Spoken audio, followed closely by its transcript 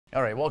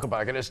All right, welcome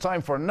back. It is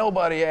time for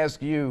Nobody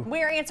Ask You.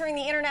 We're answering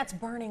the internet's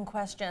burning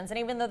questions, and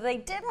even though they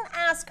didn't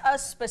ask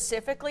us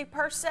specifically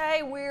per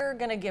se, we're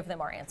going to give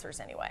them our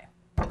answers anyway.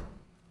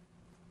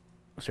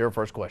 Let's hear our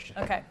first question.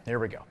 Okay. Here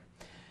we go.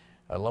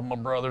 I love my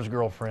brother's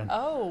girlfriend.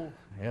 Oh.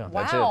 Yeah,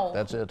 wow.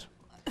 That's it.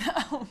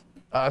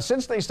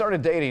 Since they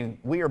started dating,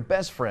 we are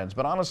best friends,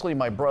 but honestly,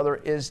 my brother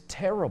is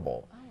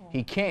terrible. Oh.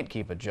 He can't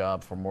keep a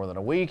job for more than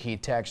a week. He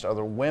texts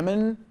other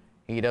women.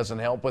 He doesn't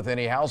help with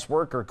any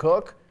housework or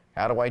cook.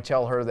 How do I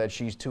tell her that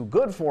she's too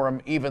good for him,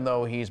 even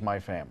though he's my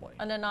family?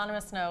 An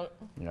anonymous note.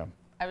 Yeah.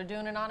 I would do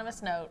an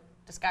anonymous note.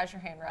 Disguise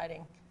your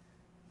handwriting.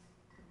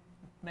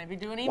 Maybe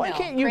do an email. Why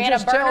can't you Create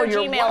just a burner tell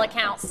your Gmail wife?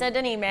 account. Send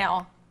an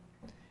email.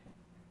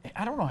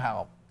 I don't know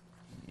how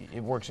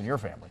it works in your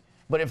family,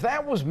 but if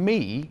that was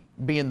me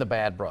being the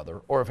bad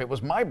brother, or if it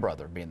was my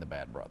brother being the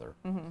bad brother,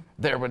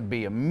 there would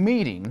be a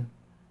meeting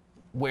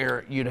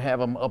where you'd have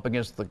them up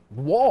against the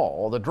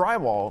wall, the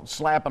drywall,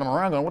 slapping them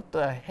around, going, "What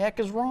the heck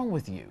is wrong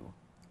with you?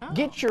 Oh.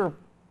 Get your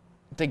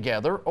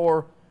together,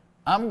 or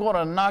I'm going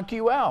to knock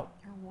you out."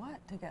 Your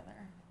what together?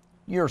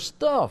 Your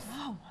stuff.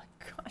 Oh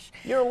my gosh.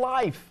 Your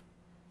life.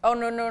 Oh,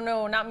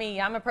 no, not me.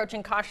 I'm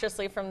approaching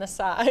cautiously from the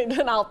side,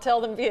 and I'll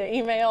tell them via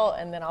email,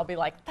 and then I'll be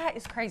like, that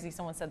is crazy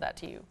someone said that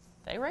to you.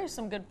 They raised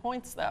some good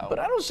points, though. But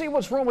I don't see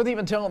what's wrong with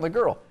even telling the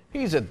girl,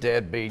 he's a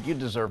deadbeat, you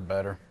deserve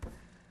better.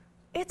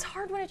 It's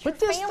hard when it's your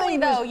family,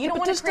 though. You don't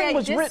want to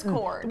create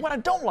discord. What I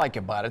don't like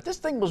about it, this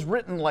thing was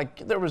written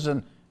like there was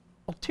an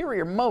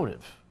ulterior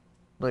motive.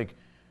 Like,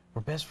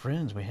 we're best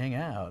friends, we hang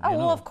out. Oh,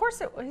 well, of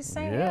course he's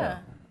saying, yeah.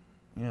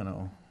 You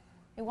know.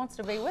 He wants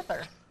to be with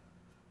her.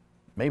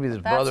 Maybe this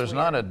brother's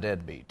not a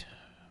deadbeat,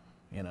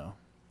 you know.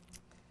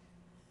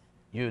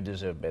 You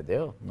deserve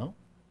better, no?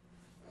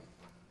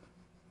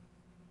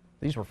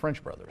 These were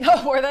French brothers.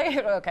 Oh, were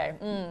they?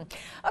 Okay.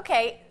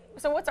 Okay,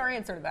 so what's our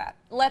answer to that?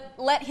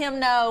 Let him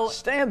know.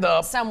 Stand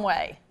up. Some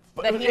way.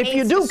 That he if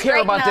you do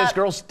care about this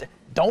girl,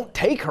 don't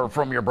take her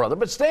from your brother,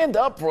 but stand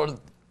up for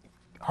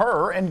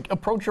her and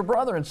approach your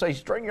brother and say,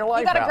 straighten your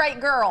life out. You got a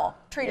great girl.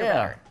 Treat her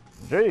better.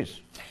 Jeez.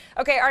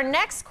 Okay, our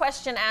next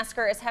question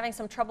asker is having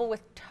some trouble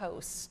with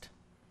toast.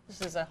 This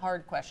is a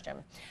hard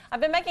question.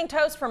 I've been making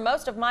toast for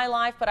most of my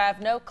life, but I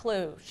have no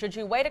clue. Should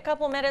you wait a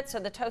couple minutes so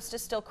the toast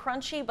is still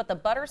crunchy, but the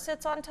butter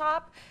sits on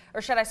top?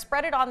 Or should I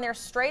spread it on there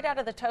straight out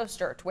of the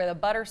toaster to where the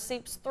butter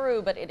seeps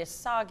through, but it is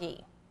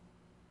soggy?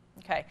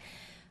 Okay.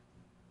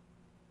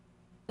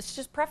 It's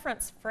just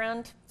preference,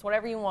 friend. It's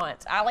whatever you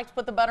want. I like to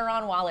put the butter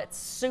on while it's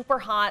super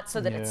hot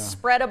so that it's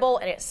spreadable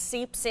and it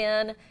seeps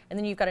in, and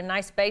then you've got a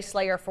nice base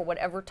layer for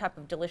whatever type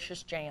of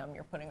delicious jam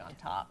you're putting on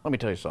top. Let me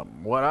tell you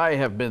something. What I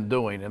have been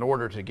doing in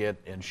order to get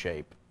in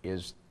shape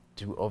is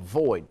to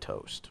avoid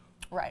toast.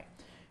 Right.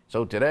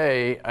 So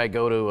today I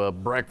go to a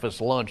breakfast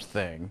lunch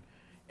thing,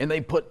 and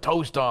they put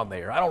toast on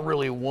there. I don't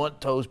really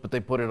want toast, but they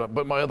put it on.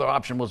 But my other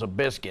option was a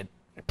biscuit.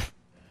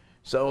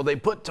 So they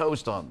put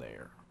toast on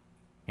there.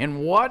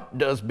 And what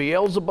does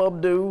Beelzebub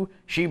do?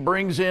 She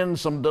brings in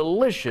some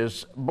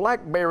delicious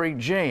blackberry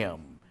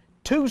jam.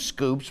 2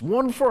 scoops,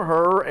 one for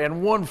her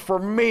and one for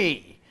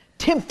me.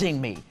 Tempting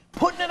me,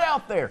 putting it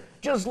out there,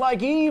 just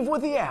like Eve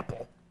with the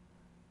apple.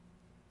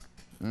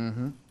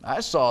 I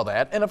saw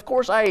that, and of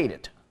course I ate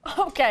it.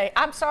 Okay,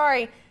 I'm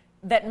sorry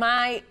that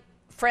my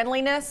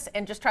friendliness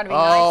and just trying to be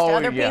nice to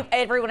other people,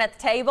 everyone at the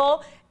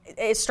table,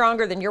 is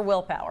stronger than your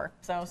willpower.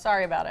 So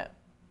sorry about it.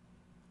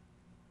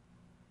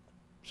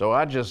 So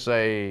I just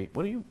say,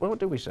 what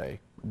do we say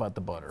about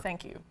the butter?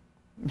 Thank you.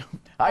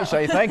 I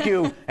say thank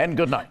you and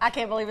good night. I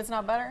can't believe it's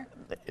not butter.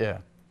 Yeah.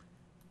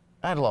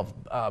 I love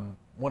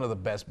one of the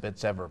best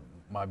bits ever.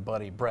 My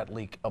buddy Brett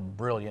Leake, a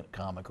brilliant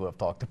comic who I've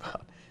talked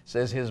about,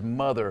 says his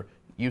mother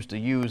used to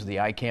use the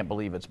I can't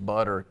believe it's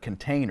butter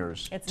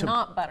containers. It's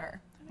not butter.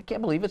 I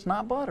can't believe it's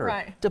not butter.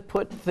 Right. To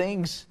put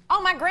things.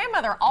 Oh, my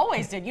grandmother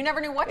always did. You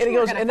never knew what you were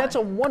going to find. And that's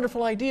a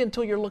wonderful idea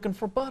until you're looking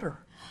for butter.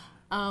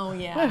 Oh,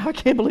 yeah. I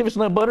can't believe it's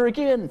not butter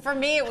again. For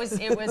me, it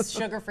was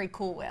sugar-free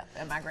Cool Whip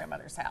at my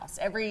grandmother's house.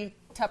 Every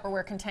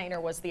Tupperware container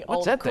was the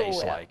old Cool Whip. What's that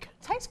taste like?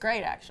 It tastes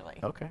great, actually.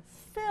 Okay.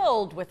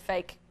 Filled with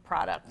fake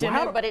product,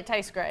 but it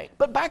tastes great.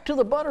 But back to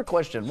the butter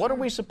question. What are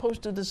we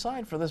supposed to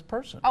decide for this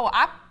person? Oh,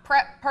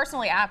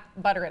 personally, I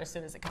butter it as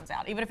soon as it comes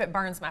out, even if it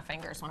burns my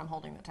fingers when I'm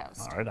holding the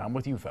toast. All right, I'm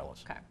with you,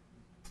 fellas. Okay.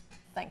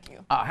 Thank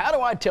you. How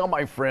do I tell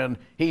my friend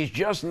he's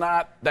just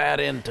not that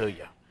into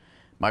you?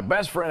 My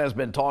best friend has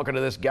been talking to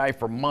this guy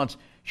for months.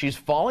 She's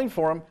falling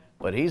for him,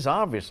 but he's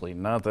obviously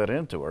not that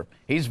into her.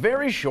 He's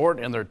very short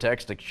in their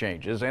text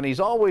exchanges, and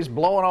he's always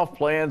blowing off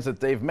plans that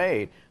they've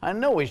made. I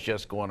know he's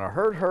just going to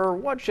hurt her.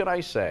 What should I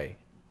say?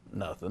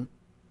 Nothing.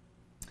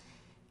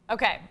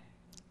 Okay.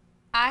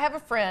 I have a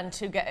friend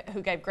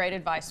who gave great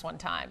advice one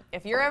time.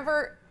 If you're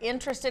ever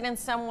interested in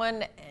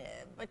someone,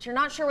 but you're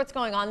not sure what's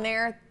going on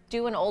there,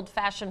 do an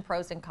old-fashioned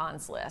pros and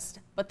cons list.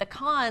 But the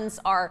cons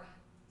are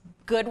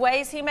good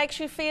ways he makes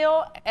you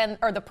feel,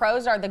 or the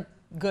pros are the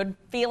good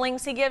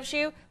feelings he gives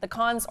you. The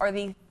cons are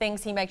the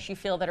things he makes you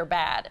feel that are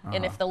bad.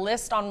 And if the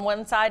list on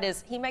one side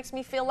is he makes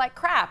me feel like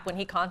crap when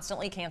he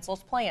constantly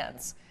cancels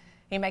plans,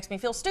 He makes me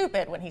feel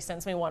stupid when he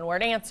sends me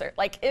one-word answer.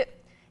 Like,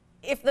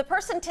 if the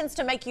person tends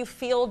to make you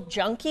feel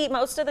junky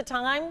most of the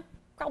time,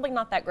 probably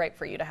not that great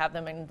for you to have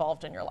them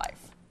involved in your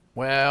life.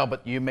 Well,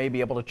 but you may be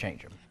able to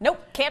change them.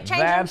 Nope, can't change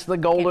them. That's the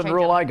golden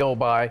rule I go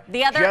by.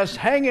 Just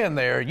hang in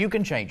there. You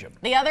can change them.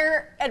 The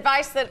other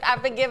advice that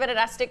I've been given and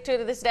I stick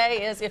to this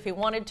day is if he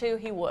wanted to,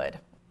 he would.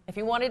 If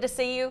he wanted to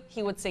see you,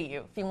 he would see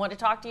you. If he wanted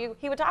to talk to you,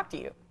 he would talk to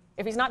you.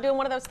 If he's not doing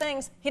one of those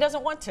things, he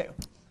doesn't want to.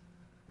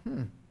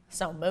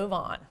 So move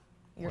on.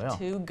 You're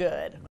too good.